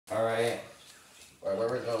Alright. Where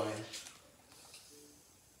we're going.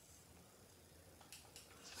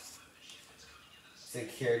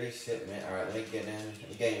 Security shipment. Alright, let me get in. Let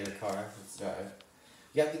me get in your car. Let's drive.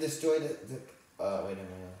 You have to destroy the wait a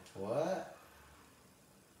minute. What?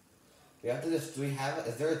 We have to destroy.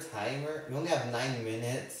 Is there a timer? We only have 9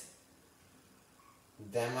 minutes.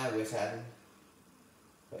 Damn, I wish I hadn't.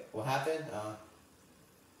 Wait, what happened?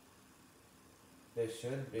 There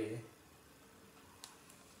should be.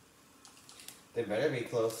 They better be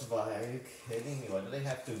close by. Are you kidding me? Why do they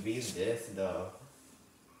have to be this though?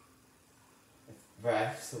 Bro,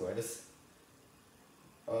 I swear this.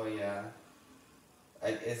 Oh yeah.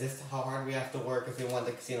 Is this how hard we have to work if we want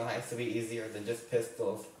the casino heist to be easier than just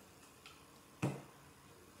pistols?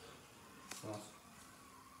 Oh.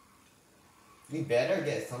 We better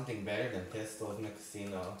get something better than pistols in the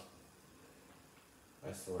casino.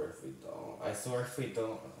 I swear if we don't. I swear if we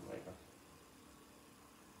don't. Oh my god.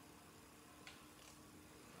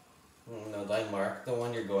 No, do I mark the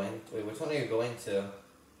one you're going to? Wait, which one are you going to?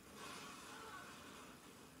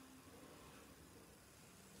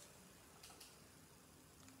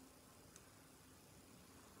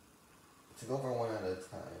 To go for one at a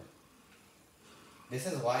time. This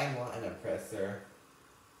is why I want an oppressor.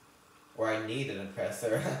 Or I need an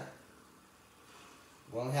oppressor.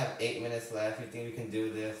 We only have 8 minutes left. You think we can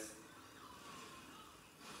do this?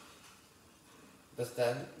 Just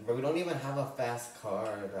that, but we don't even have a fast car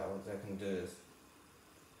that can do this.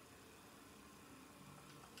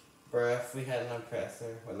 Bruh, if we had an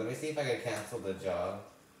oppressor. Well, let me see if I can cancel the job.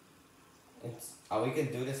 Oh, we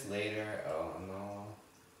can do this later. Oh no.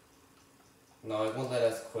 No, it won't let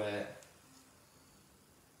us quit.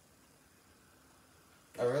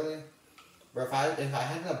 Oh really? Bro, if I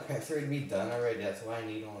had an oppressor, it'd be done already. That's why I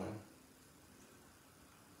need one.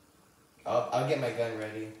 I'll get my gun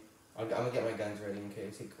ready. I'm gonna get my guns ready in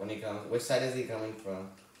case when he comes. Which side is he coming from?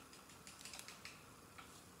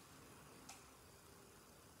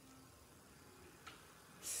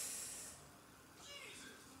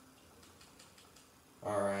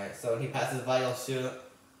 Alright, so when he passes by, I'll shoot.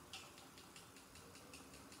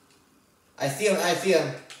 I see him, I see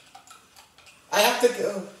him. I have to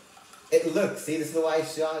go. Look, see, this is why I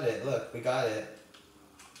shot it. Look, we got it.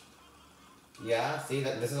 Yeah, see,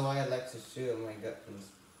 this is why I like to shoot. Oh my goodness.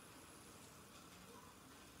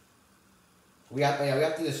 We have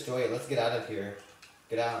to destroy it. Let's get out of here.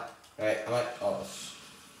 Get out. Alright,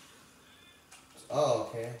 oh,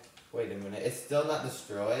 okay. Wait a minute. It's still not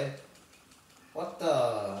destroyed? What the?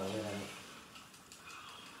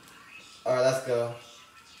 Alright, let's go.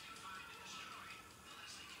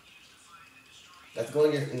 Let's go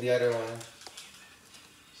in the other one.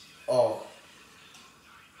 Oh.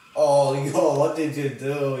 Oh, yo, what did you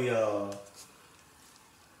do, yo?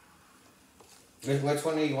 Which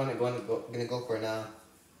one are you gonna go for now?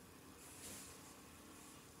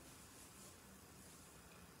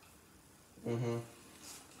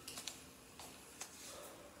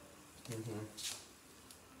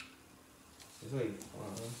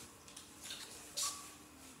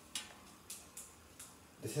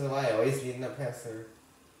 This is why I always need an oppressor.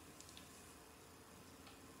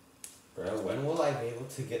 Bro, when will I be able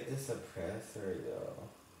to get this oppressor, yo?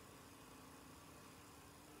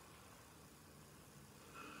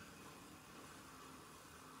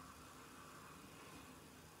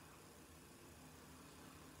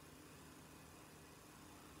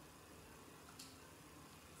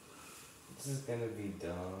 This is gonna be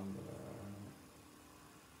dumb,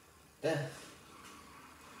 bro.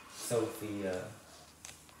 Sophia.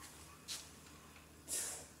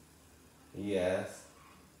 Yes.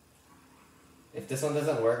 If this one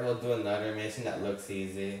doesn't work, we'll do another mission that looks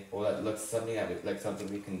easy. Or that looks something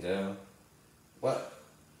we can do. What?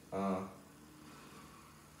 Bro,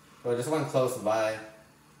 just one close by.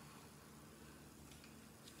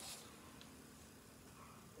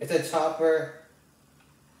 It's a chopper.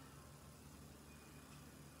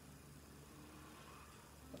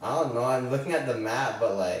 I don't know, I'm looking at the map,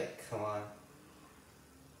 but like, come on.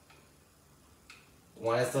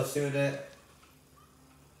 Wanna still shoot it?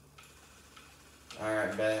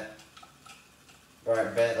 Alright, bet.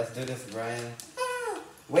 Alright, bet. Let's do this, Brian.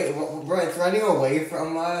 Wait, bro, it's running away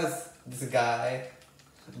from us. This guy.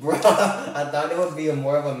 Bro, I thought it would be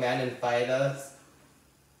more of a man and fight us.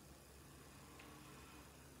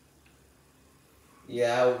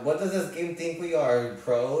 Yeah, what does this game think we are?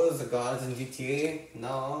 Pros, gods in GTA?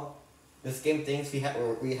 No. This game thinks we have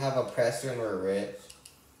a oppressor and we're rich.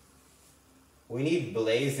 We need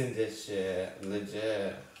Blaze in this shit.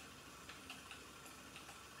 Legit.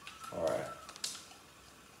 Alright.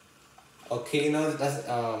 Okay, no, that's...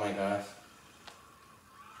 Oh my gosh.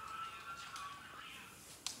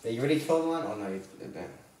 Did you already killed one? Oh no, you didn't.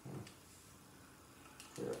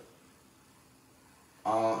 Yeah.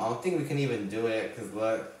 I don't think we can even do it, cause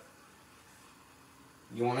look.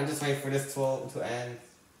 You wanna just wait for this to end?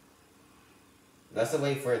 Let's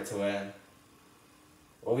wait for it to end.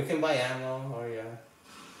 Well, we can buy ammo. Oh yeah.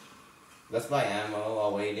 Let's buy ammo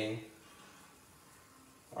while waiting.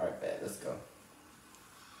 Alright, bet. Let's go.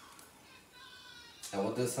 And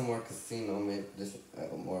we'll do some more casino, maybe just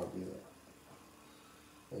more of these.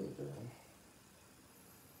 There you go.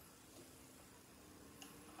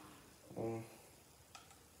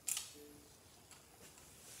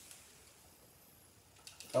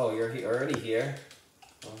 Oh, you're already here?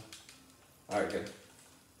 Oh. Alright, good.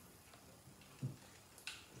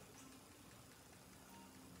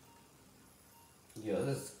 Yo,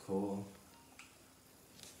 this is cool.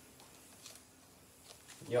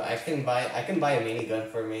 Yo, I can buy a minigun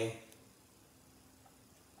for me.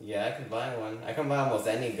 Yeah, I can buy one. I can buy almost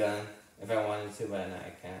any gun if I wanted to, but no,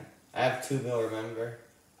 I can't. I have 2 mil, remember?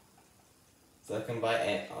 So I can buy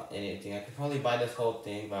anything. I could probably buy this whole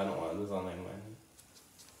thing, but I don't want to lose all my money.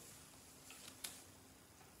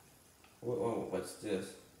 Whoa, what's this?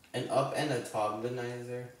 An up and a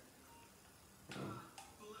toggenizer? Oh.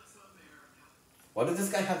 Why does this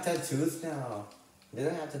guy have tattoos now? He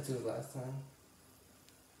didn't have tattoos last time.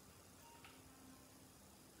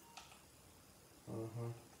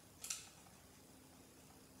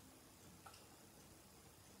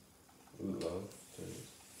 Ooh, love.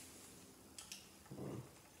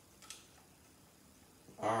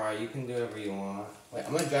 Alright, you can do whatever you want. Wait,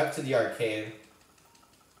 I'm gonna drive to the arcade.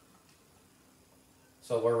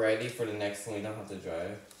 So we're ready for the next one, we don't have to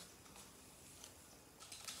drive.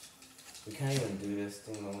 We can't even do this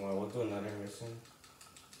thing no more. We'll do another mission.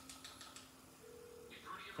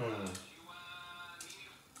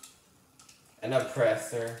 An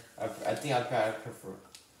oppressor. I think I'd probably prefer.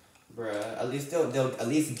 Bruh. At least they'll at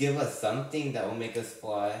least give us something that will make us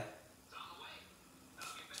fly.